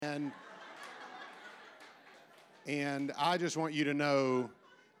And I just want you to know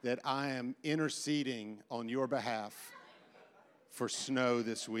that I am interceding on your behalf for snow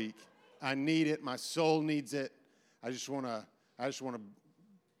this week. I need it. My soul needs it. I just want to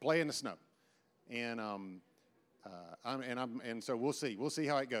play in the snow. And so we'll see. We'll see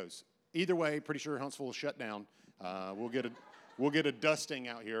how it goes. Either way, pretty sure Huntsville will shut down. We'll get a dusting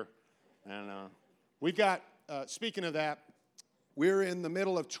out here. And we've got, speaking of that, we're in the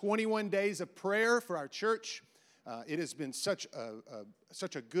middle of 21 days of prayer for our church. It has been such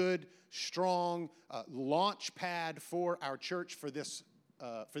a good, strong launch pad for our church for this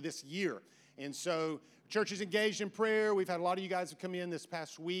year. And so church is engaged in prayer. We've had a lot of you guys have come in this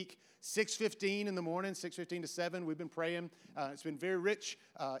past week. 6:15 in the morning, 6:15 to 7. We've been praying. It's been very rich,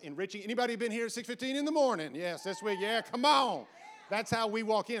 enriching. Anybody been here at 6:15 in the morning? Yes, this week. Yeah, come on. That's how we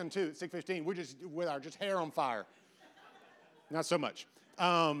walk in, too, at 6:15. We're just with our hair on fire. Not so much.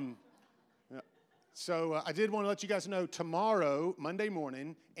 So I did want to let you guys know tomorrow, Monday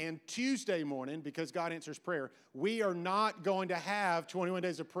morning, and Tuesday morning, because God answers prayer, we are not going to have 21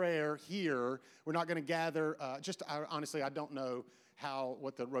 days of prayer here. We're not going to gather. Honestly, I don't know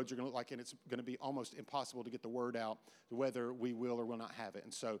what the roads are going to look like, and it's going to be almost impossible to get the word out whether we will or will not have it.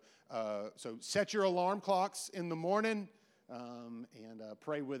 And so set your alarm clocks in the morning and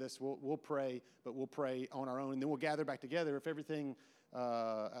pray with us. We'll pray, but we'll pray on our own, and then we'll gather back together if everything,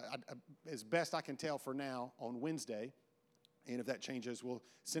 as best I can tell for now, on Wednesday. And if that changes, we'll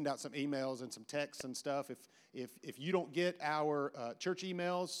send out some emails and some texts and stuff. If you don't get our church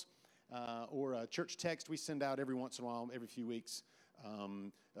emails or church text we send out every once in a while, every few weeks,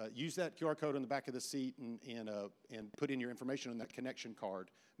 use that QR code on the back of the seat and put in your information on that connection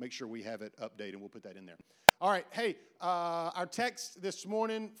card. Make sure we have it updated, and we'll put that in there. All right, hey, our text this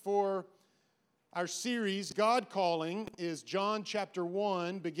morning for our series, God Calling, is John chapter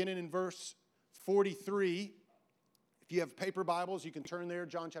 1, beginning in verse 43. If you have paper Bibles, you can turn there,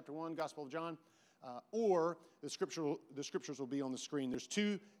 John chapter 1, Gospel of John, or the scriptures will be on the screen. There's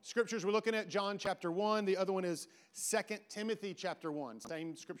two scriptures we're looking at, John chapter 1. The other one is 2 Timothy chapter 1,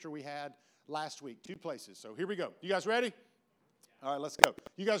 same scripture we had last week, two places. So here we go. You guys ready? All right, let's go.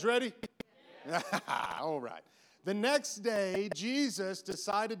 You guys ready? Yeah. All right. The next day, Jesus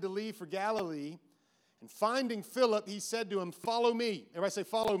decided to leave for Galilee, and finding Philip, he said to him, "Follow me." Everybody say,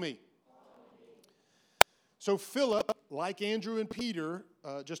 "Follow me." So Philip, like Andrew and Peter,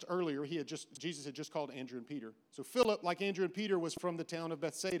 just earlier, Jesus had just called Andrew and Peter. So Philip, like Andrew and Peter, was from the town of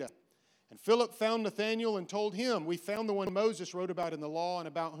Bethsaida. And Philip found Nathanael and told him, "We found the one Moses wrote about in the law and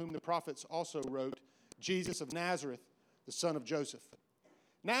about whom the prophets also wrote, Jesus of Nazareth, the son of Joseph."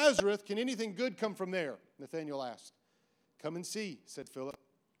 "Nazareth, can anything good come from there?" Nathanael asked. "Come and see," said Philip.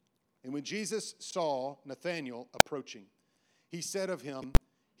 And when Jesus saw Nathanael approaching, he said of him,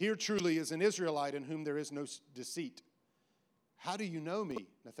 "Here truly is an Israelite in whom there is no deceit." "How do you know me?"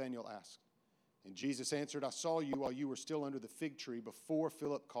 Nathanael asked. And Jesus answered, "I saw you while you were still under the fig tree before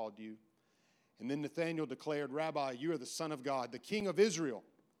Philip called you." And then Nathanael declared, "Rabbi, you are the Son of God, the King of Israel."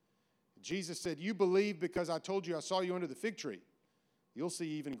 And Jesus said, "You believe because I told you I saw you under the fig tree. You'll see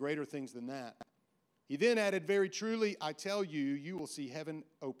even greater things than that." He then added, "Very truly, I tell you, you will see heaven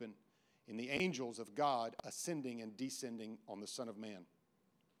open and the angels of God ascending and descending on the Son of Man."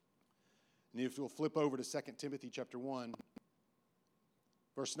 And if you'll flip over to 2 Timothy chapter 1,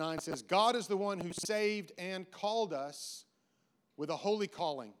 verse 9 says, "God is the one who saved and called us with a holy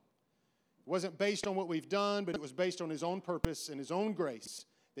calling." It wasn't based on what we've done, but it was based on his own purpose and his own grace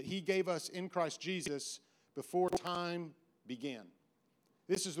that he gave us in Christ Jesus before time began.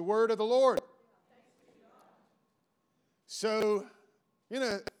 This is the word of the Lord. So, in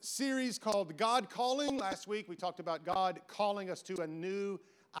a series called God Calling, last week we talked about God calling us to a new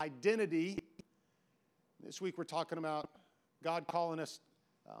identity. This week we're talking about God calling us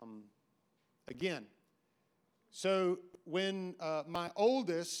again. So when my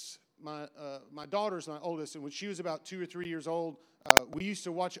daughter's my oldest, and when she was about 2 or 3 years old, we used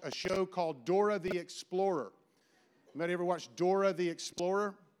to watch a show called Dora the Explorer. Anybody ever watched Dora the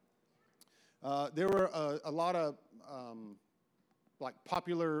Explorer? There were a lot of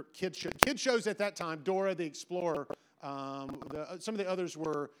popular kid shows at that time. Dora the Explorer. Some of the others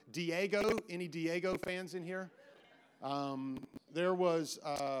were Diego. Any Diego fans in here? There was.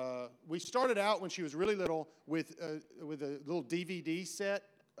 We started out when she was really little with a little DVD set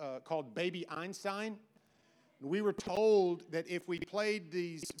called Baby Einstein. We were told that if we played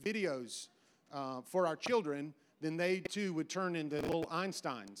these videos for our children, then they too would turn into little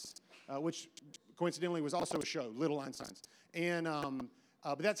Einsteins, which coincidentally was also a show, Little Einsteins. And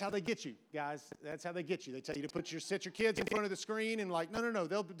But that's how they get you, guys. That's how they get you. They tell you to set your kids in front of the screen and like, no,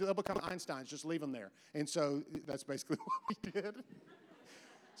 they'll become Einsteins. Just leave them there. And so that's basically what we did.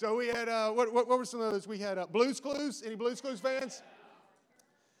 So we had, what were some of those? We had Blue's Clues. Any Blue's Clues fans?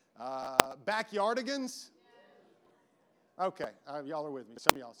 Backyardigans. Okay, y'all are with me.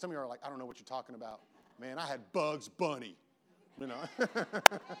 Some of y'all are like, I don't know what you're talking about. Man, I had Bugs Bunny. You know.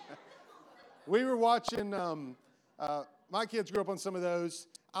 We were watching. My kids grew up on some of those.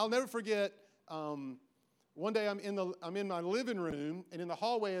 I'll never forget. One day I'm in my living room, and in the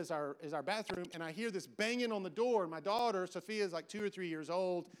hallway is our bathroom, and I hear this banging on the door. And my daughter Sophia is like 2 or 3 years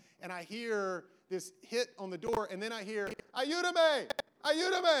old, and I hear this hit on the door, and then I hear "Ayúdame,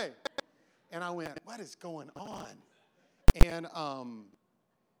 ayúdame," and I went, "What is going on?" And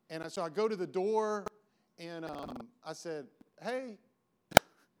so I go to the door, and I said, "Hey,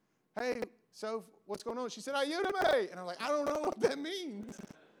 Soph, what's going on?" She said, "Ayúdame," and I'm like, I don't know what that means.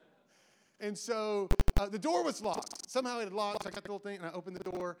 And so the door was locked. Somehow it had locked. So I got the little thing, and I opened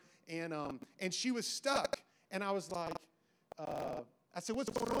the door, and she was stuck. And I was like, I said, "What's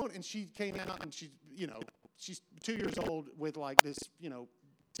going on?" And she came out, and she's 2 years old with like this,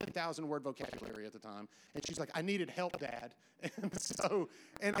 10,000 word vocabulary at the time. And she's like, "I needed help, Dad."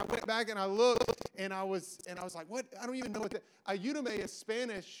 And I went back and I looked, and I was like, "What? I don't even know what that." Ayúdame is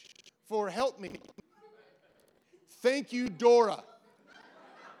Spanish for help me. Thank you, Dora.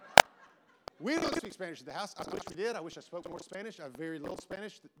 We don't speak Spanish at the house. I wish we did. I wish I spoke more Spanish. I have very little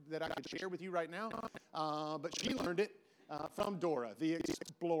Spanish that I could share with you right now. But she learned it from Dora, the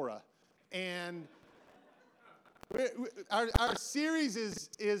Explorer. And our series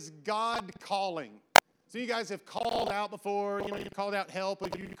is God calling. So you guys have called out before. You've called out help, or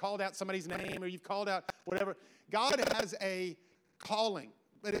you've called out somebody's name, or you've called out whatever. God has a calling,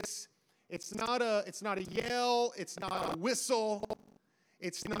 but it's not a yell. It's not a whistle.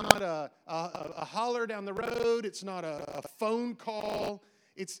 It's not a holler down the road. It's not a phone call.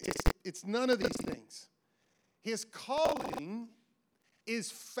 It's none of these things. His calling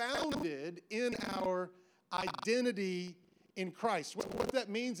is founded in our identity in Christ. What that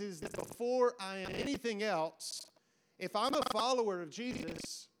means is that before I am anything else, if I'm a follower of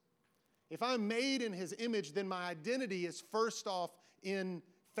Jesus, if I'm made in his image, then my identity is first off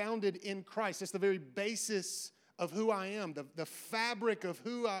founded in Christ. It's the very basis of who I am. The fabric of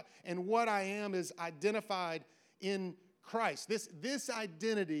who I and what I am is identified in Christ. This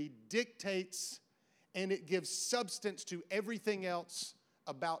identity dictates and it gives substance to everything else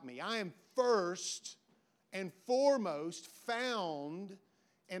about me. I am first and foremost found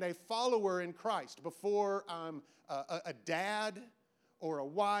and a follower in Christ before I'm a dad or a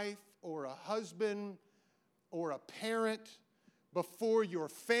wife or a husband or a parent, before your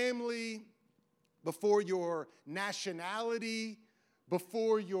family, before your nationality,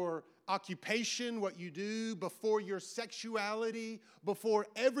 before your occupation, what you do, before your sexuality, before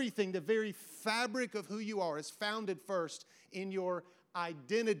everything. The very fabric of who you are is founded first in your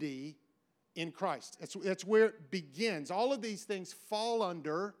identity in Christ. That's where it begins. All of these things fall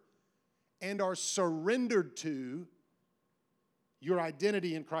under and are surrendered to your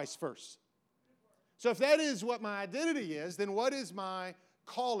identity in Christ first. So if that is what my identity is, then what is my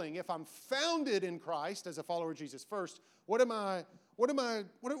calling? If I'm founded in Christ as a follower of Jesus first, what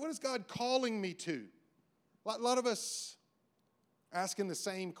is God calling me to? A lot of us asking the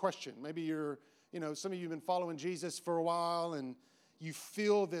same question. Maybe some of you have been following Jesus for a while and you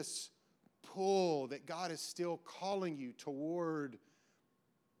feel this pull that God is still calling you toward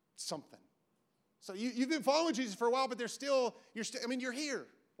something. So you've been following Jesus for a while, but you're here.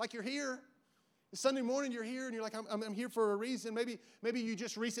 Like you're here. Sunday morning you're here and you're like, I'm here for a reason. Maybe you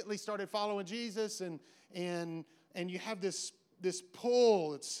just recently started following Jesus and you have this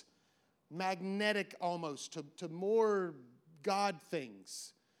pull. It's magnetic almost to more God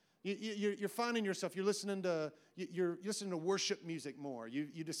things. You're finding yourself. You're listening to worship music more.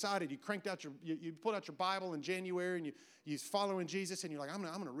 You decided you pulled out your Bible in January and you're following Jesus and you're like, I'm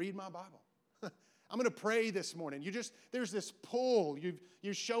gonna read my Bible. I'm going to pray this morning. There's this pull.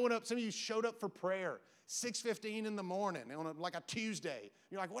 You're showing up. Some of you showed up for prayer 6:15 in the morning on like a Tuesday.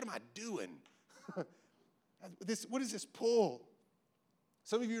 You're like, what am I doing? What is this pull?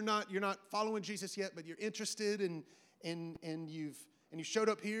 Some of you you're not following Jesus yet, but you're interested and you showed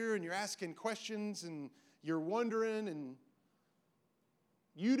up here and you're asking questions and you're wondering, and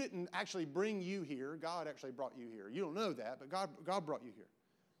you didn't actually bring you here. God actually brought you here. You don't know that, but God brought you here.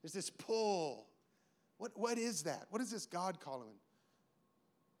 There's this pull. What is that? What is this God calling?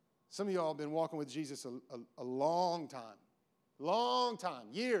 Some of y'all have been walking with Jesus a long time,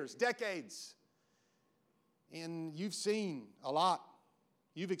 years, decades. And you've seen a lot.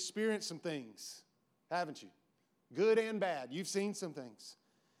 You've experienced some things, haven't you? Good and bad. You've seen some things.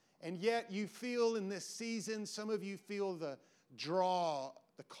 And yet you feel in this season, some of you feel the draw,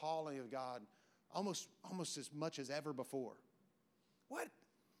 the calling of God almost as much as ever before.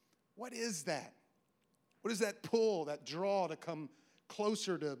 What is that? What is that pull, that draw to come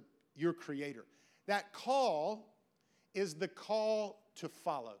closer to your Creator? That call is the call to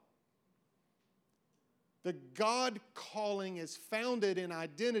follow. The God calling is founded in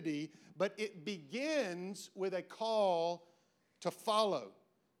identity, but it begins with a call to follow.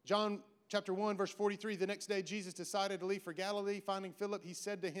 John chapter 1, verse 43, the next day Jesus decided to leave for Galilee. Finding Philip, he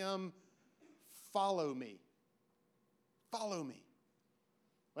said to him, "Follow me." Follow me.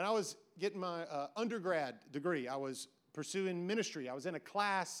 When I was getting my undergrad degree, I was pursuing ministry. I was in a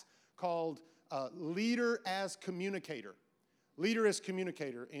class called Leader as Communicator. Leader as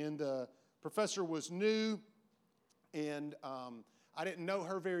Communicator. And the professor was new, and I didn't know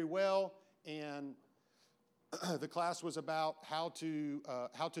her very well. And the class was about how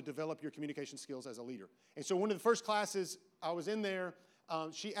to develop your communication skills as a leader. And so one of the first classes I was in there,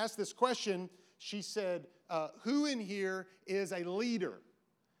 she asked this question. She said, who in here is a leader?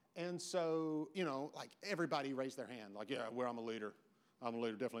 And so, like everybody raised their hand, like, yeah, I'm a leader. I'm a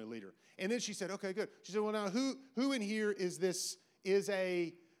leader, definitely a leader. And then she said, okay, good. She said, well, now who in here is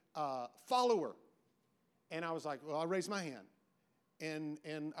a follower? And I was like, well, I raised my hand.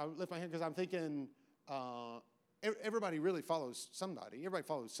 And I lift my hand because I'm thinking, everybody really follows somebody. Everybody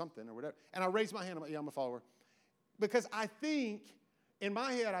follows something or whatever. And I raised my hand. I'm like, yeah, I'm a follower. Because I think, in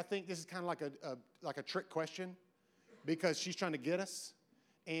my head, I think this is kind of like a trick question because she's trying to get us.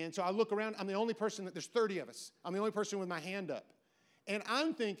 And so I look around. I'm the only person there's 30 of us. I'm the only person with my hand up. And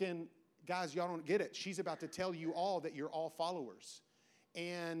I'm thinking, guys, y'all don't get it. She's about to tell you all that you're all followers.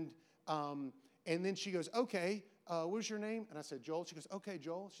 And then she goes, okay, what's your name? And I said, Joel. She goes, okay,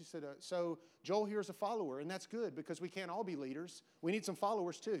 Joel. She said, so Joel here is a follower, and that's good because we can't all be leaders. We need some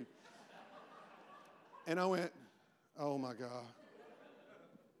followers too. And I went, oh my God.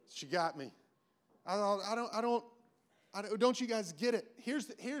 She got me. I thought, don't you guys get it? Here's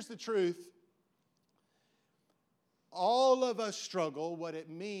the truth. All of us struggle what it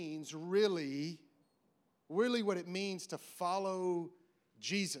means, really what it means to follow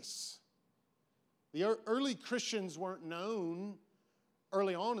Jesus. The early Christians weren't known,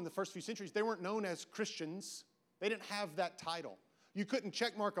 early on in the first few centuries, they weren't known as Christians. They didn't have that title. You couldn't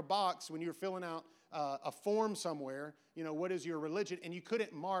check mark a box when you were filling out a form somewhere, what is your religion, and you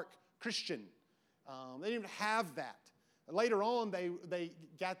couldn't mark Christian. They didn't even have that. Later on, they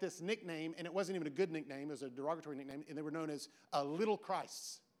got this nickname, and it wasn't even a good nickname. It was a derogatory nickname, and they were known as Little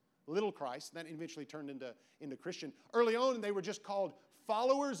Christs. Little Christ. That eventually turned into Christian. Early on, they were just called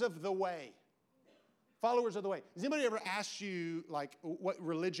followers of the way. Followers of the way. Has anybody ever asked you, like, what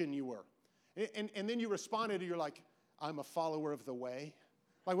religion you were? And then you responded, and you're like, I'm a follower of the way.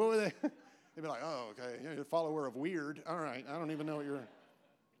 Like, what were they? They'd be like, oh, okay, you're a follower of weird. All right, I don't even know what you're...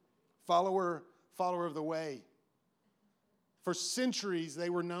 Follower of the way. For centuries, they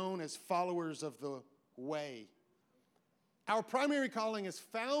were known as followers of the way. Our primary calling is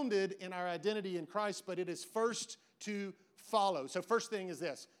founded in our identity in Christ, but it is first to follow. So first thing is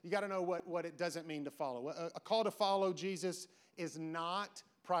this. You got to know what it doesn't mean to follow. A call to follow Jesus is not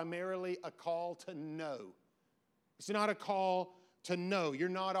primarily a call to know. It's not a call to know. You're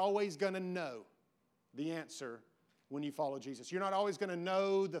not always going to know the answer when you follow Jesus. You're not always going to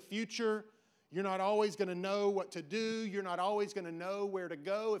know the future. You're not always going to know what to do. You're not always going to know where to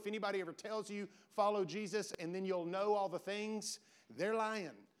go. If anybody ever tells you, follow Jesus, and then you'll know all the things, they're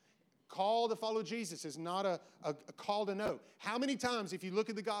lying. Call to follow Jesus is not a call to know. How many times, if you look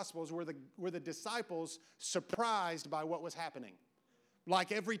at the Gospels, were the disciples surprised by what was happening?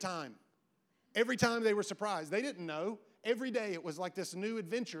 Like every time. Every time they were surprised. They didn't know. Every day it was like this new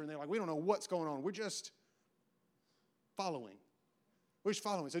adventure, and they're like, we don't know what's going on. We're just following. We're just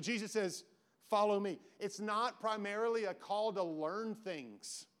following. So Jesus says, follow me. It's not primarily a call to learn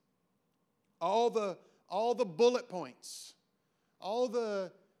things. All the bullet points, all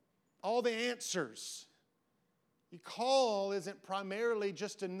the answers. The call isn't primarily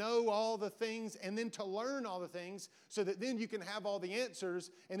just to know all the things and then to learn all the things so that then you can have all the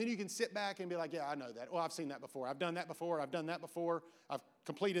answers and then you can sit back and be like, yeah, I know that. Well, I've seen that before. I've done that before. I've done that before. I've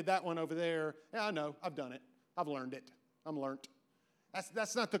completed that one over there. Yeah, I know. I've done it. I've learned it. I'm learned.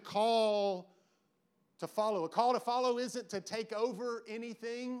 That's not the call to follow. A call to follow isn't to take over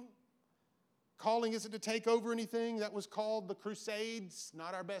anything. Calling isn't to take over anything. That was called the Crusades,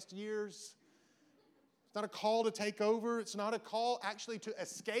 not our best years. It's not a call to take over. It's not a call actually to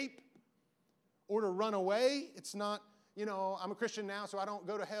escape or to run away. It's not I'm a Christian now, so I don't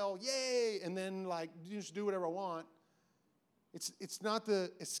go to hell. Yay! And then just do whatever I want. It's not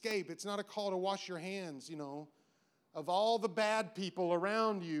the escape. It's not a call to wash your hands, of all the bad people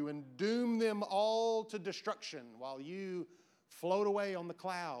around you and doom them all to destruction while you float away on the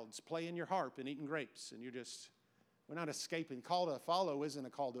clouds, playing your harp and eating grapes. And we're not escaping. Call to follow isn't a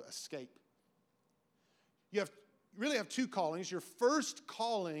call to escape. You really have two callings. Your first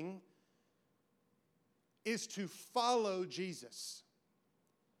calling is to follow Jesus,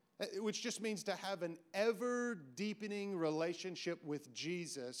 which just means to have an ever-deepening relationship with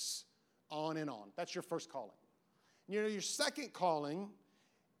Jesus on and on. That's your first calling. Your second calling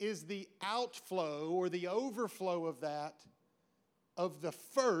is the outflow or the overflow of the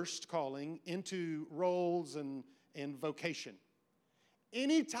first calling into roles and vocation.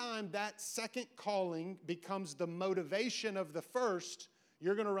 Anytime that second calling becomes the motivation of the first,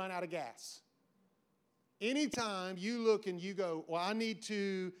 you're going to run out of gas. Anytime you look and you go, well, I need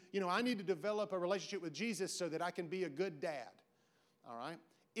to develop a relationship with Jesus so that I can be a good dad. All right?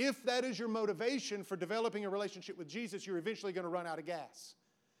 If that is your motivation for developing a relationship with Jesus, you're eventually going to run out of gas.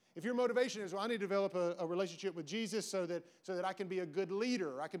 If your motivation is, well, I need to develop a relationship with Jesus so that I can be a good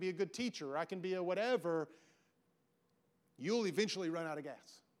leader, or I can be a good teacher, or I can be a whatever, you'll eventually run out of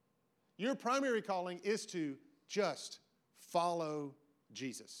gas. Your primary calling is to just follow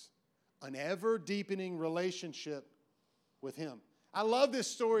Jesus. An ever-deepening relationship with Him. I love this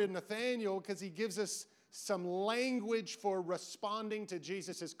story of Nathanael because he gives us some language for responding to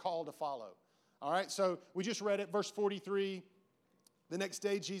Jesus' call to follow. All right, so we just read it, verse 43. The next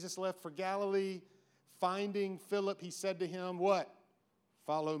day Jesus left for Galilee. Finding Philip, he said to him, what?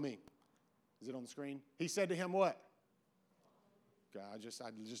 Follow me. Is it on the screen? He said to him, what? God,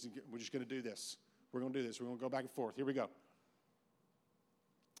 we're just going to do this. We're going to do this. We're going to go back and forth. Here we go.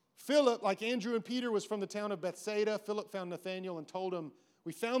 Philip, like Andrew and Peter, was from the town of Bethsaida. Philip found Nathanael and told him,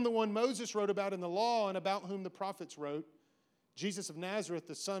 we found the one Moses wrote about in the law and about whom the prophets wrote, Jesus of Nazareth,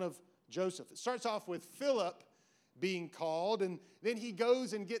 the son of Joseph. It starts off with Philip being called, and then he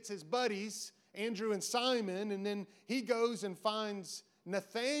goes and gets his buddies, Andrew and Simon, and then he goes and finds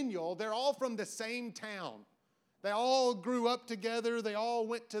Nathanael. They're all from the same town. They all grew up together. They all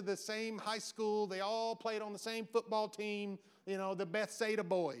went to the same high school. They all played on the same football team, the Bethsaida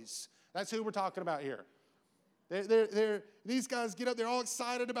boys. That's who we're talking about here. These guys get up, they're all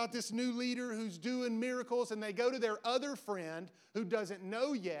excited about this new leader who's doing miracles, and they go to their other friend who doesn't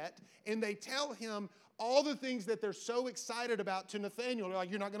know yet, and they tell him all the things that they're so excited about to Nathanael. They're like,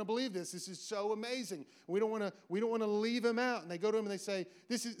 you're not going to believe this. This is so amazing. We don't want to leave him out. And they go to him and they say,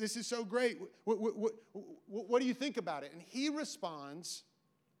 this is so great. What do you think about it? And he responds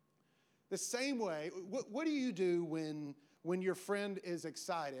the same way. What do you do when your friend is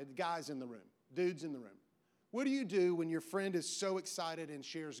excited? Guys in the room, dudes in the room. What do you do when your friend is so excited and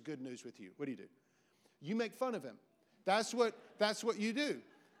shares good news with you? What do? You make fun of him. That's what you do.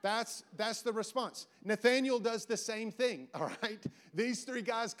 That's the response. Nathanael does the same thing, all right? These three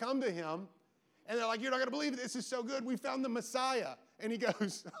guys come to him, and they're like, you're not going to believe it. This is so good. We found the Messiah. And he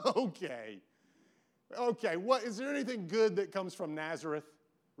goes, okay, what, is there anything good that comes from Nazareth?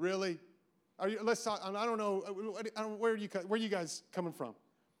 Really? Let's talk. I don't know. Where are you guys coming from?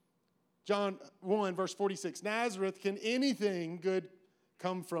 John 1, verse 46. Nazareth, can anything good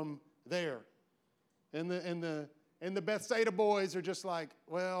come from there? And the Bethsaida boys are just like,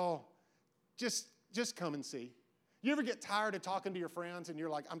 well, just come and see. You ever get tired of talking to your friends and you're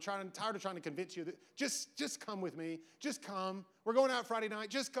like, tired of trying to convince you that just come with me. Just come. We're going out Friday night.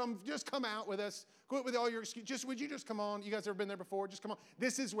 Just come out with us. Quit with all your excuses. Would you just come on? You guys ever been there before? Just come on.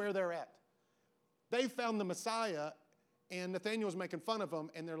 This is where they're at. They found the Messiah, and Nathanael's making fun of them,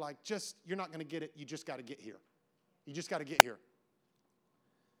 and they're like, you're not going to get it. You just got to get here. You just got to get here.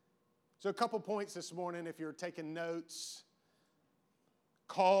 So a couple points this morning if you're taking notes.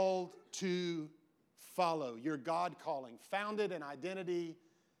 Called to follow. Your God calling. Founded in identity,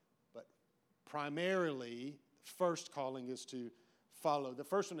 but primarily, first calling is to follow. The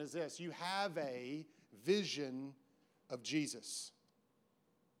first one is this. You have a vision of Jesus.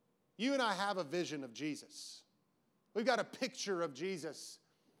 You and I have a vision of Jesus. We've got a picture of Jesus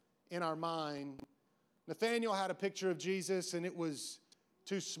in our mind. Nathanael had a picture of Jesus, and it was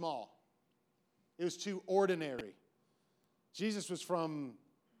too small. It was too ordinary. Jesus was from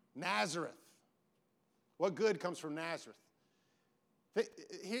Nazareth. What good comes from Nazareth?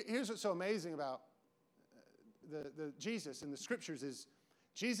 Here's what's so amazing about the Jesus in the Scriptures is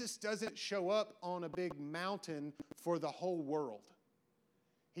Jesus doesn't show up on a big mountain for the whole world.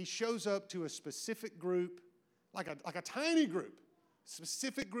 He shows up to a specific group, like a tiny group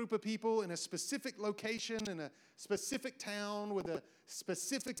specific group of people in a specific location in a specific town with a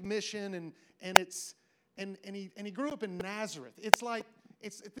specific mission, and he grew up in Nazareth.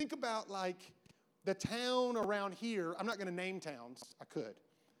 Think about like the town around here. I'm not going to name towns. I could.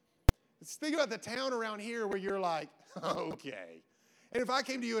 Think about the town around here where you're like, okay. And if I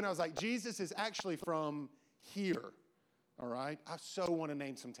came to you and I was like, Jesus is actually from here, all right? I so want to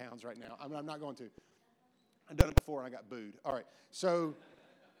name some towns right now. I'm not going to. I've done it before and I got booed. All right. So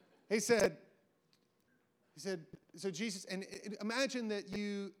he said, so Jesus, and imagine that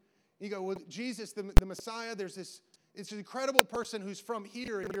you go, well, Jesus, the Messiah, there's this incredible person who's from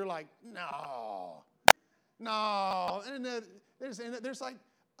here, and you're like, no. And there's like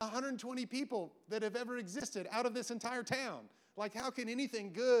 120 people that have ever existed out of this entire town. Like, how can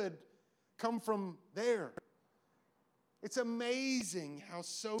anything good come from there? It's amazing how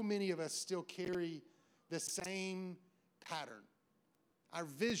so many of us still carry the same pattern. Our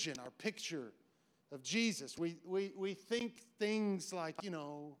vision, our picture of Jesus. We think things like,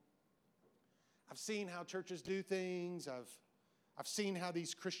 I've seen how churches do things. I've seen how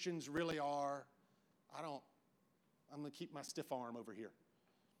these Christians really are. I'm going to keep my stiff arm over here.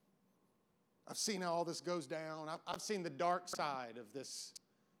 I've seen how all this goes down. I've seen the dark side of this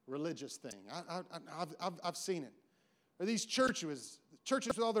religious thing. I've seen it. Or these churches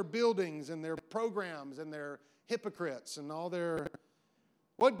with all their buildings and their programs and their hypocrites and all their...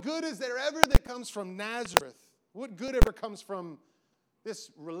 What good is there ever that comes from Nazareth? What good ever comes from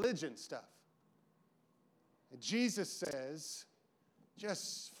this religion stuff? And Jesus says,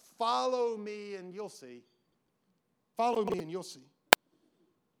 just follow me and you'll see. Follow me and you'll see.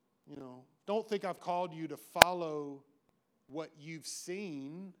 Don't think I've called you to follow what you've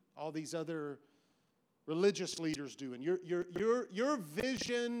seen all these other religious leaders do. And your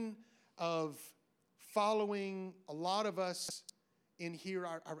vision of following, a lot of us in here,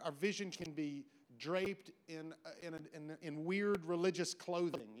 our vision can be draped in weird religious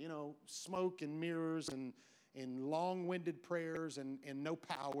clothing, smoke and mirrors and long-winded prayers and no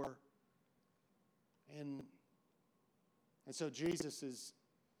power. And so Jesus is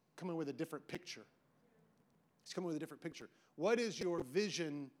coming with a different picture. He's coming with a different picture. What is your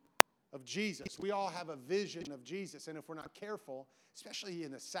vision of Jesus? We all have a vision of Jesus, and if we're not careful, especially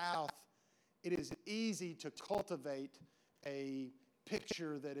in the South, it is easy to cultivate a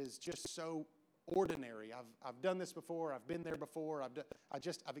picture that is just so ordinary. I've done this before. I've been there before. I've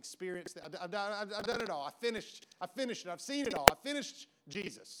experienced it. I've done it all. I finished it. I've seen it all. I finished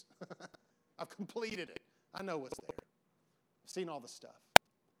Jesus. I've completed it. I know what's there. I've seen all the stuff.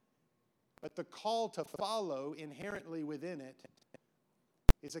 But the call to follow inherently within it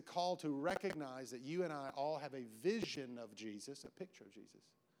is a call to recognize that you and I all have a vision of Jesus, a picture of Jesus.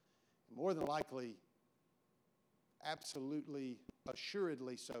 More than likely, absolutely,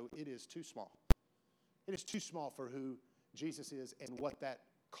 assuredly so, it is too small. It is too small for who Jesus is and what that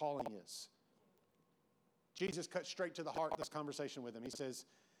calling is. Jesus cut straight to the heart of this conversation with him. He says,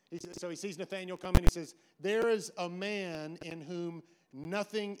 so he sees Nathanael coming. He says, there is a man in whom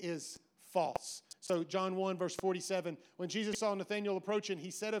nothing is false. So John 1, verse 47, when Jesus saw Nathanael approaching,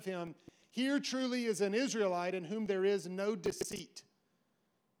 he said of him, here truly is an Israelite in whom there is no deceit.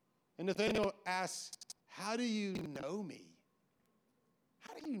 And Nathanael asks, how do you know me?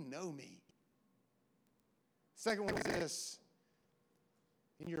 How do you know me? Second one is this.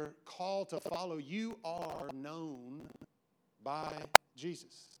 In your call to follow, you are known by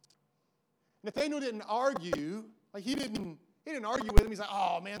Jesus. Nathanael didn't argue. He didn't argue with him. He's like,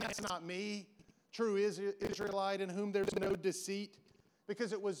 oh man, that's not me. True Israelite in whom there's no deceit.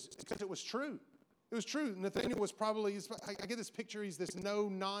 Because it was true. It was true. Nathanael was probably, I get this picture, he's this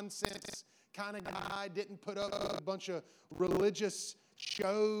no-nonsense kind of guy, didn't put up with a bunch of religious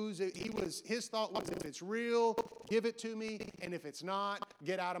shows. His thought was, if it's real, give it to me, and if it's not,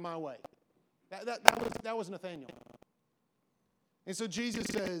 get out of my way. That was Nathanael. And so Jesus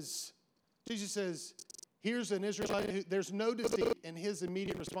says, here's an Israelite, there's no deceit, and his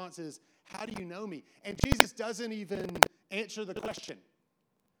immediate response is, how do you know me? And Jesus doesn't even answer the question.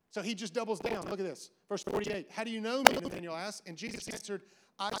 So he just doubles down. Look at this. Verse 48. How do you know me? Nathanael asked. And Jesus answered,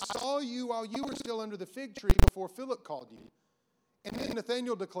 I saw you while you were still under the fig tree before Philip called you. And then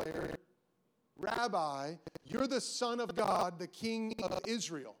Nathanael declared, Rabbi, you're the Son of God, the King of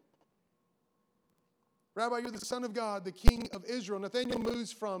Israel. Rabbi, you're the Son of God, the King of Israel. Nathanael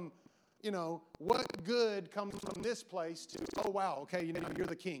moves from, what good comes from this place to, oh, wow, okay, you're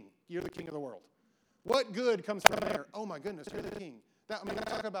the king. You're the king of the world. What good comes from there? Oh, my goodness, you're the king.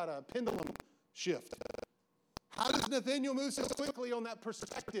 Talk about a pendulum shift. How does Nathanael move so quickly on that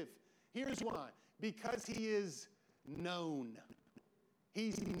perspective? Here's why. Because he is known.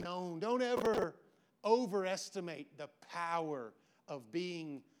 He's known. Don't ever overestimate the power of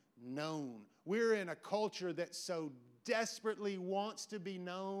being known. We're in a culture that so desperately wants to be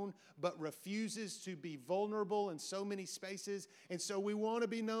known, but refuses to be vulnerable in so many spaces. And so we want to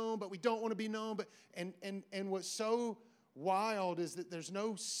be known, but we don't want to be known. And what's so wild is that there's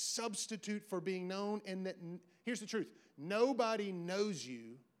no substitute for being known. And that, here's the truth, nobody knows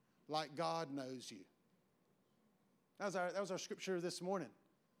you like God knows you. That was our scripture this morning.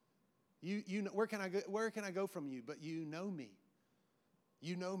 You know, where can I go from you? But you know me.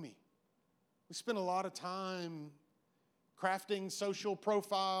 You know me. We spend a lot of time crafting social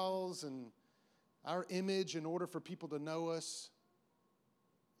profiles and our image in order for people to know us.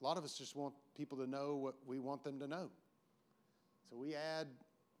 A lot of us just want people to know what we want them to know. So we add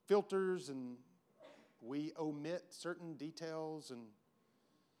filters and we omit certain details, and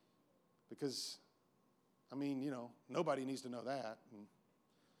because, nobody needs to know that. And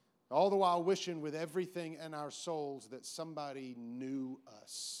all the while wishing with everything in our souls that somebody knew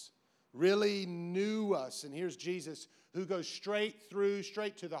us, really knew us. And here's Jesus who goes straight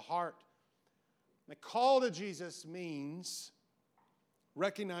to the heart. The call to Jesus means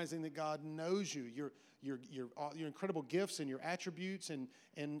recognizing that God knows you, your incredible gifts and your attributes, and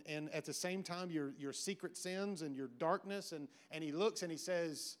at the same time your secret sins and your darkness. And he looks and he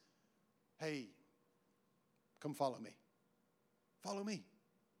says, hey, come follow me. Follow me.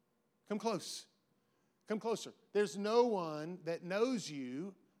 Come close. Come closer. There's no one that knows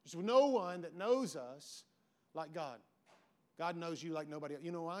you. There's no one that knows us like God. God knows you like nobody else.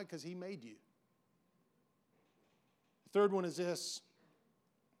 You know why? Because he made you. The third one is this.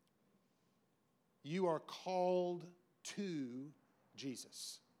 You are called to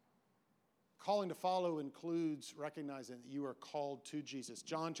Jesus. Calling to follow includes recognizing that you are called to Jesus.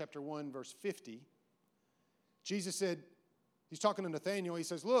 John chapter 1, verse 50. Jesus said, he's talking to Nathanael. He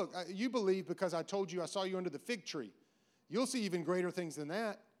says, look, you believe because I told you I saw you under the fig tree. You'll see even greater things than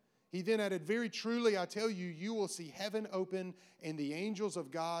that. He then added, very truly, I tell you, you will see heaven open and the angels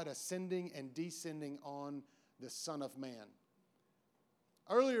of God ascending and descending on the Son of Man.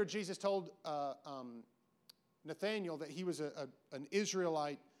 Earlier, Jesus told Nathanael that he was an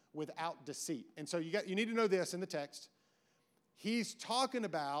Israelite without deceit. And so you need to know this in the text. He's talking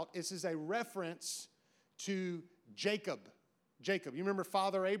about, this is a reference to Jacob. Jacob, you remember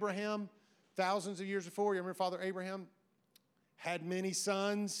Father Abraham? Thousands of years before, you remember Father Abraham? Had many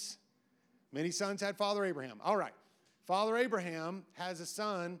sons. Many sons had Father Abraham. All right. Father Abraham has a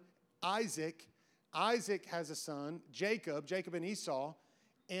son, Isaac. Isaac has a son, Jacob and Esau.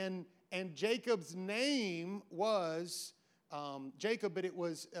 And Jacob's name was Jacob, but it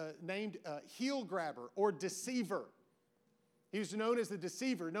was named heel grabber or deceiver. He was known as the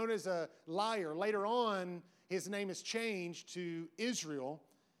deceiver, known as a liar. Later on, his name is changed to Israel.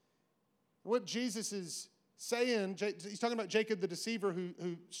 What Jesus is saying, he's talking about Jacob the deceiver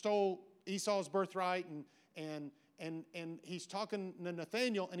who stole Esau's birthright, and he's talking to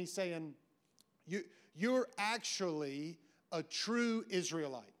Nathanael, and he's saying, you're actually a true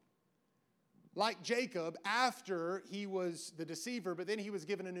Israelite. Like Jacob, after he was the deceiver, but then he was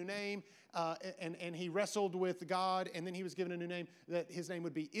given a new name, and he wrestled with God, and then he was given a new name, that his name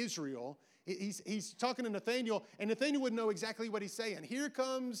would be Israel. He's talking to Nathanael, and Nathanael would know exactly what he's saying. Here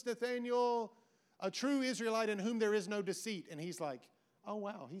comes Nathanael, a true Israelite in whom there is no deceit. And he's like, oh,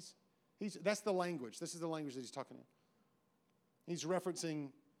 wow, that's the language. This is the language that he's talking in. He's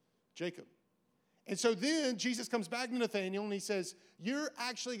referencing Jacob. And so then Jesus comes back to Nathanael and he says, you're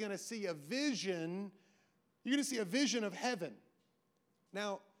actually going to see a vision. You're going to see a vision of heaven.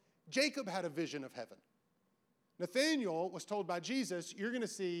 Now, Jacob had a vision of heaven. Nathanael was told by Jesus, you're going to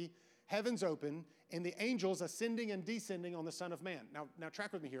see heavens open and the angels ascending and descending on the Son of Man. Now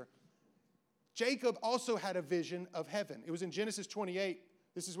track with me here. Jacob also had a vision of heaven. It was in Genesis 28.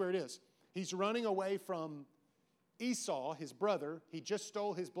 This is where it is. He's running away from Esau, his brother. He just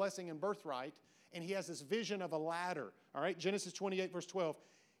stole his blessing and birthright. And he has this vision of a ladder. All right, Genesis 28, verse 12.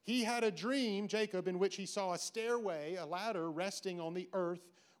 He had a dream, Jacob, in which he saw a stairway, a ladder resting on the earth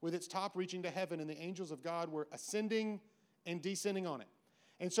with its top reaching to heaven, and the angels of God were ascending and descending on it.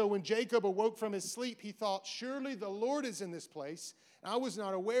 And so when Jacob awoke from his sleep, he thought, surely the Lord is in this place, and I was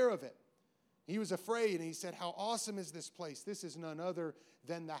not aware of it. He was afraid, and he said, how awesome is this place? This is none other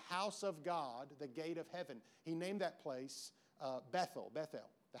than the house of God, the gate of heaven. He named that place Bethel,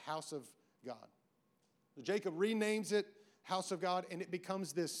 the house of God. Jacob renames it house of God, and it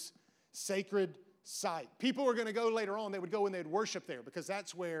becomes this sacred site. People were going to go later on. They would go and they'd worship there because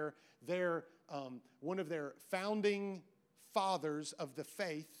that's where one of their founding fathers of the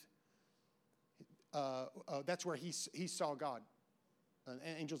faith, that's where he saw God.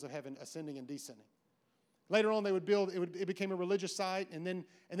 angels of heaven ascending and descending. Later on, they would build. It became a religious site, and then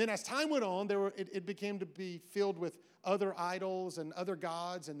as time went on, it became to be filled with other idols and other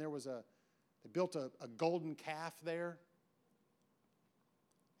gods, and they built a golden calf there.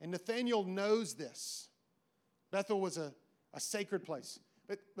 And Nathanael knows this. Bethel was a sacred place.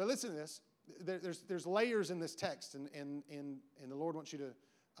 But listen to this. There's layers in this text, and the Lord wants you to,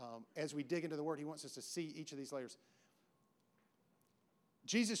 as we dig into the Word, He wants us to see each of these layers.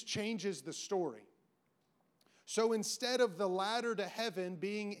 Jesus changes the story. So instead of the ladder to heaven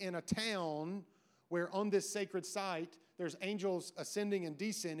being in a town where on this sacred site there's angels ascending and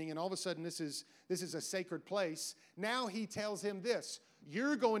descending, and all of a sudden this is a sacred place, now He tells him this: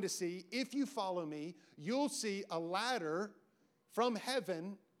 you're going to see, if you follow me, you'll see a ladder from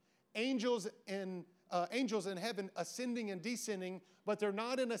heaven, angels in heaven ascending and descending, but they're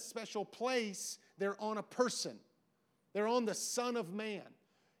not in a special place. They're on a person. They're on the Son of Man.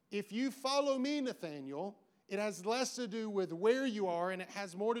 If you follow me, Nathanael, it has less to do with where you are, and it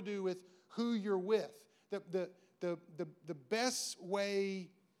has more to do with who you're with. The best way,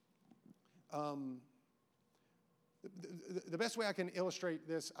 the best way I can illustrate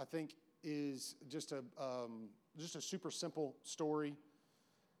this, I think, is just a super simple story,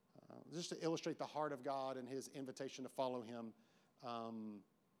 just to illustrate the heart of God and His invitation to follow Him.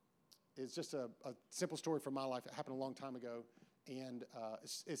 It's just a simple story from my life. It happened a long time ago, and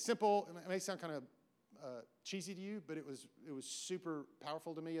it's simple. It may sound kind of cheesy to you, but it was super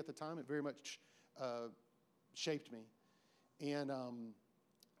powerful to me at the time. It very much shaped me. And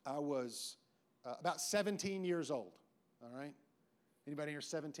I was about 17 years old. All right? Anybody here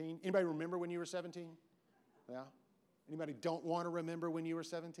 17? Anybody remember when you were 17? Yeah? Anybody don't want to remember when you were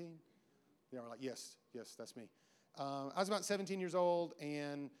 17? They are like, yes, that's me. I was about 17 years old,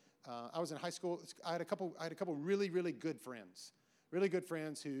 and I was in high school. I had a couple really, really good friends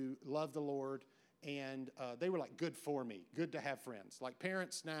who loved the Lord. And they were like good for me, good to have friends. Like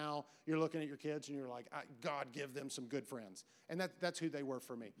parents now, you're looking at your kids and you're like, God, give them some good friends. And that's who they were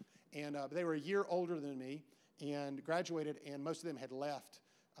for me. And they were a year older than me and graduated, and most of them had left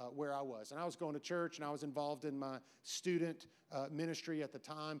where I was. And I was going to church, and I was involved in my student ministry at the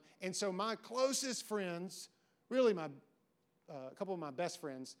time. And so my closest friends, really a couple of my best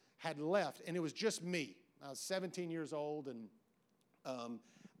friends, had left, and it was just me. I was 17 years old, and I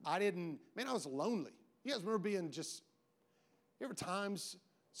was lonely. You guys remember being there were times,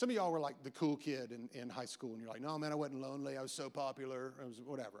 some of y'all were like the cool kid in high school, and you're like, no, man, I wasn't lonely. I was so popular. I was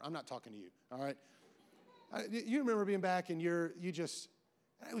whatever. I'm not talking to you, all right? You remember being back, and it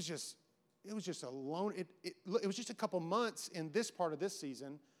was just alone. It was just a couple months in this part of this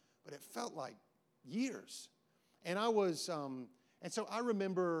season, but it felt like years. And and so I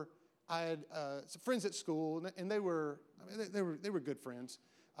remember I had some friends at school, and they were good friends.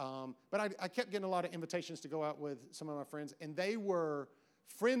 But I kept getting a lot of invitations to go out with some of my friends, and they were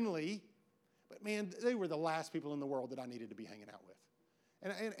friendly, but man, they were the last people in the world that I needed to be hanging out with.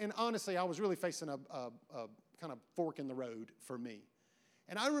 And honestly, I was really facing a kind of fork in the road for me.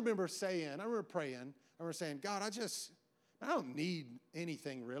 And I remember praying, God, I don't need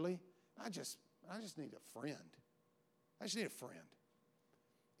anything really. I just need a friend. I just need a friend.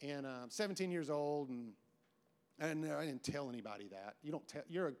 And I'm 17 years old, and I didn't tell anybody that. You don't tell.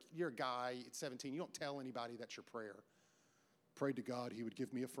 You're a guy at 17. You don't tell anybody that's your prayer. Prayed to God He would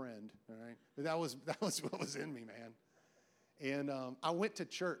give me a friend. All right, but that was what was in me, man. And I went to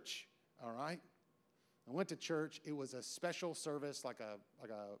church. All right, I went to church. It was a special service, like a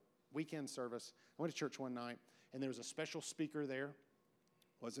weekend service. I went to church one night, and there was a special speaker there.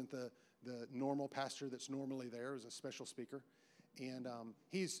 Wasn't the normal pastor that's normally there. It was a special speaker, and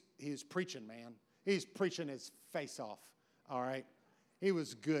he's preaching, man. He's preaching his face off, all right? He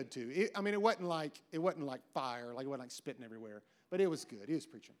was good, too. It wasn't like fire, like it wasn't like spitting everywhere, but it was good. He was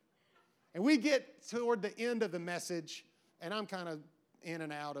preaching. And we get toward the end of the message, and I'm kind of in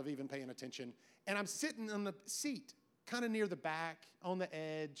and out of even paying attention, and I'm sitting on the seat, kind of near the back, on the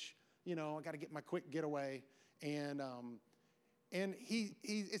edge. I got to get my quick getaway. And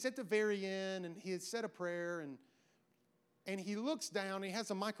it's at the very end, and he had said a prayer, and he looks down, and he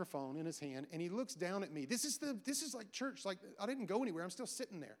has a microphone in his hand, and he looks down at me. This is like church. Like, I didn't go anywhere. I'm still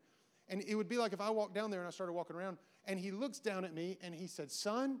sitting there. And it would be like if I walked down there and I started walking around, and he looks down at me, and he said,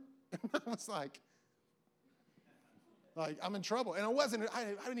 son, and I was like I'm in trouble. And I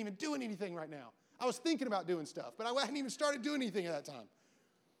didn't even do anything right now. I was thinking about doing stuff, but I hadn't even started doing anything at that time.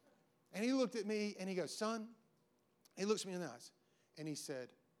 And he looked at me, and he goes, son, he looks me in the eyes, and he said,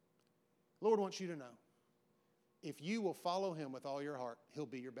 Lord wants you to know, if you will follow Him with all your heart, He'll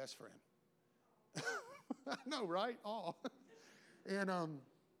be your best friend. I know, right? Oh. And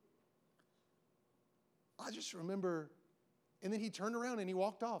I just remember, and then he turned around and he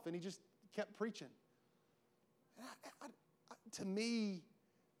walked off and he just kept preaching. And to me,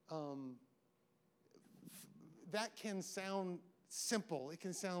 that can sound simple. It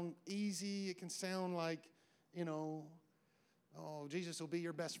can sound easy. It can sound like, oh, Jesus will be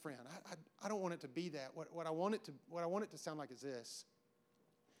your best friend. I don't want it to be that. What I want it to sound like is this.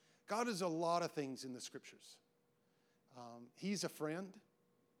 God is a lot of things in the Scriptures. He's a friend.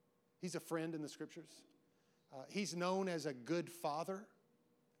 He's a friend in the Scriptures. He's known as a good father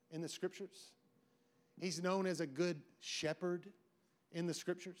in the Scriptures. He's known as a good shepherd in the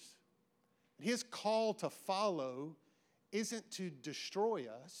Scriptures. His call to follow isn't to destroy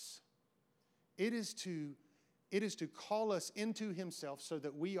us. It is to call us into himself so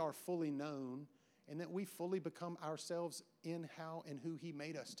that we are fully known and that we fully become ourselves in how and who he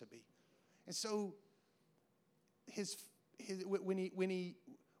made us to be. And so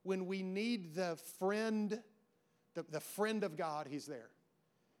when we need the friend of God, he's there.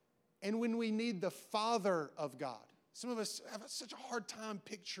 And when we need the Father of God, some of us have such a hard time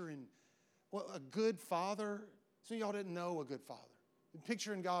picturing a good father. Some of y'all didn't know a good father.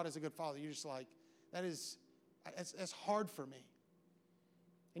 Picturing God as a good father, you're just like, that's hard for me.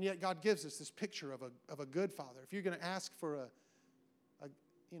 And yet God gives us this picture of a good father. If you're going to ask for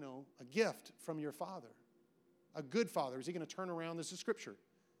a gift from your father, a good father, is he going to turn around? This is Scripture.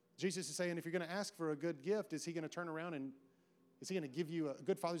 Jesus is saying, if you're going to ask for a good gift, is he going to turn around and is he going to give you a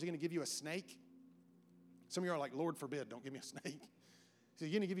good father? Is he going to give you a snake? Some of you are like, Lord forbid, don't give me a snake. Is he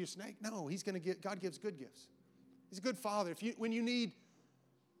going to give you a snake? No, God gives good gifts. He's a good father. When you need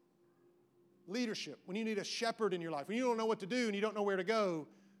leadership, when you need a shepherd in your life, when you don't know what to do and you don't know where to go,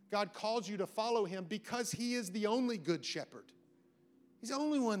 God calls you to follow him because he is the only good shepherd. He's the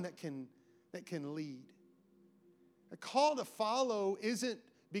only one that can lead. A call to follow isn't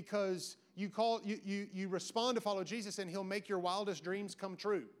because you respond to follow Jesus and he'll make your wildest dreams come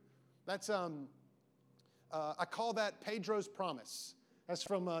true. That's I call that Pedro's promise. That's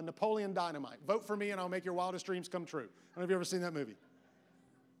from Napoleon Dynamite. Vote for me and I'll make your wildest dreams come true. I don't know if you've ever seen that movie.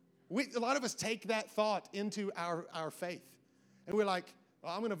 A lot of us take that thought into our faith. And we're like,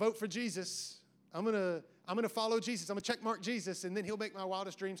 well, I'm going to vote for Jesus. I'm going to follow Jesus. I'm going to check mark Jesus, and then he'll make my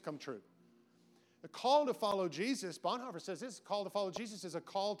wildest dreams come true. The call to follow Jesus, Bonhoeffer says this, call to follow Jesus is a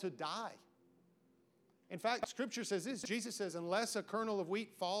call to die. In fact, Scripture says this. Jesus says, unless a kernel of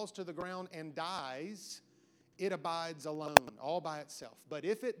wheat falls to the ground and dies, it abides alone, all by itself. But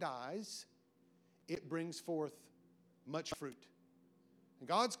if it dies, it brings forth much fruit. And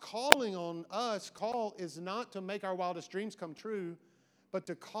God's calling on us, call is not to make our wildest dreams come true, but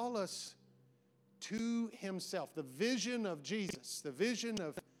to call us to himself. The vision of Jesus, the vision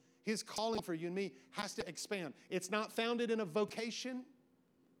of his calling for you and me has to expand. It's not founded in a vocation.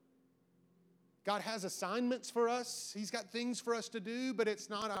 God has assignments for us. He's got things for us to do, but it's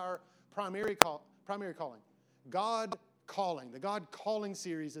not our primary calling. God calling, the God calling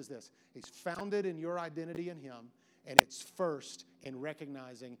series is this. It's founded in your identity in him, and it's first in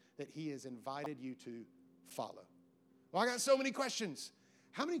recognizing that he has invited you to follow. Well, I got so many questions.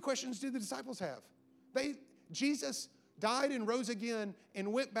 How many questions do the disciples have? Jesus died and rose again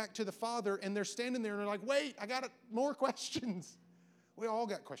and went back to the Father, and they're standing there and they're like, wait, I got more questions. We all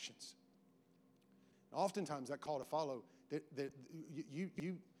got questions. Oftentimes that call to follow, you're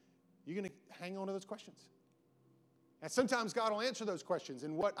going to hang on to those questions. And sometimes God will answer those questions.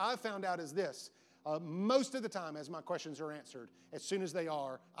 And what I've found out is this. Most of the time, as my questions are answered, as soon as they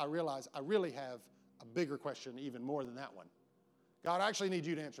are, I realize I really have a bigger question even more than that one. God, I actually need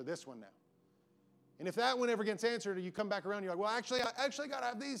you to answer this one now. And if that one ever gets answered, and you come back around, you're like, well, actually, God, I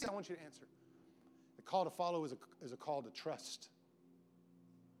have these I want you to answer. The call to follow is a call to trust.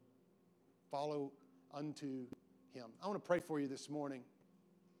 Follow unto him. I want to pray for you this morning.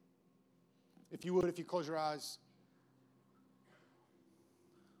 If you would, if you close your eyes.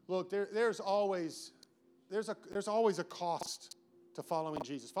 Look, there's always a cost to following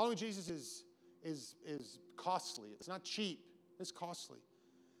Jesus. Following Jesus is costly. It's not cheap. It's costly.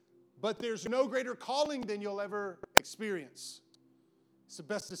 But there's no greater calling than you'll ever experience. It's the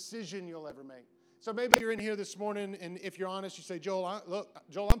best decision you'll ever make. So maybe you're in here this morning, and if you're honest, you say, Joel,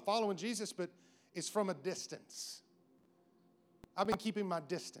 I'm following Jesus, but it's from a distance. I've been keeping my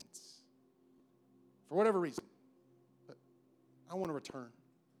distance for whatever reason. But I want to return.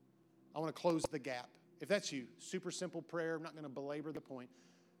 I want to close the gap. If that's you, super simple prayer. I'm not going to belabor the point.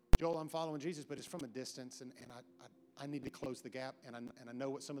 Joel, I'm following Jesus, but it's from a distance, and I need to close the gap, and I know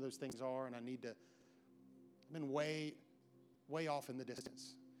what some of those things are, and I've been way off in the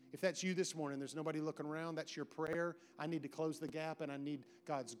distance. If that's you this morning, there's nobody looking around, that's your prayer. I need to close the gap, and I need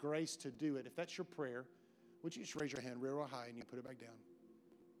God's grace to do it. If that's your prayer, would you just raise your hand real high and you put it back down?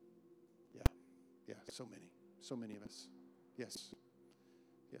 Yeah, so many of us. Yes.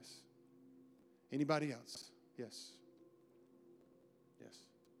 Anybody else? Yes.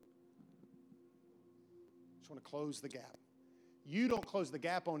 Just want to close the gap. You don't close the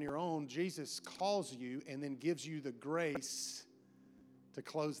gap on your own. Jesus calls you and then gives you the grace to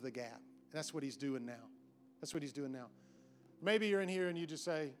close the gap. And that's what he's doing now. Maybe you're in here and you just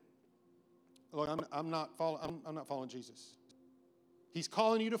say, look, I'm not following Jesus. He's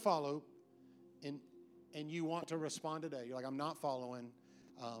calling you to follow, and you want to respond today. You're like, I'm not following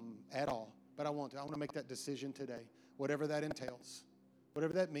at all, but I want to make that decision today. Whatever that entails,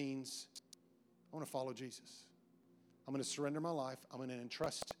 whatever that means, I want to follow Jesus. I'm going to surrender my life. I'm going to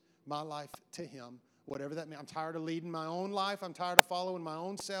entrust my life to him, whatever that means. I'm tired of leading my own life. I'm tired of following my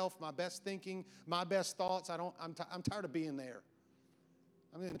own self, my best thinking, my best thoughts. I'm tired of being there.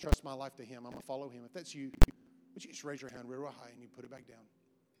 I'm going to entrust my life to him. I'm going to follow him. If that's you, would you just raise your hand real high and you put it back down?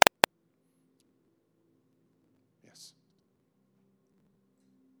 Yes.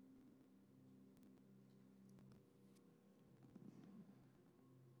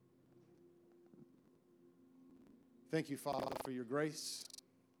 Thank you, Father, for your grace.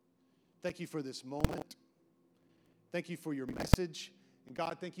 Thank you for this moment. Thank you for your message. And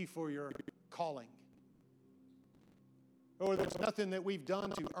God, thank you for your calling. Lord, there's nothing that we've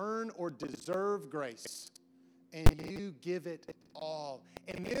done to earn or deserve grace. And you give it all.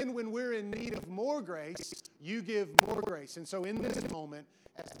 And then when we're in need of more grace, you give more grace. And so in this moment,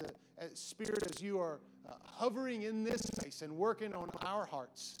 as Spirit, as you are hovering in this space and working on our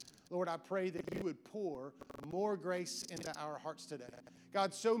hearts, Lord, I pray that you would pour more grace into our hearts today.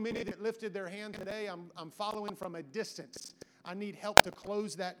 God, so many that lifted their hand today, I'm following from a distance. I need help to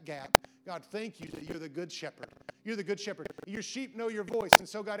close that gap. God, thank you that you're the good shepherd. You're the good shepherd. Your sheep know your voice. And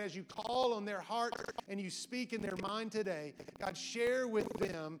so, God, as you call on their heart and you speak in their mind today, God, share with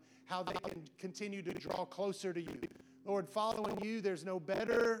them how they can continue to draw closer to you. Lord, following you, there's no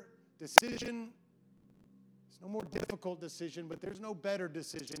better decision. There's no more difficult decision, but there's no better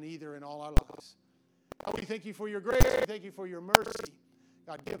decision either in all our lives. God, we thank you for your grace. We thank you for your mercy.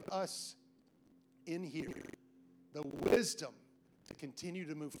 God, give us in here the wisdom to continue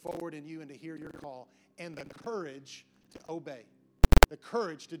to move forward in you and to hear your call, and the courage to obey, the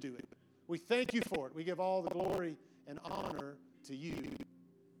courage to do it. We thank you for it. We give all the glory and honor to you.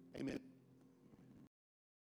 Amen.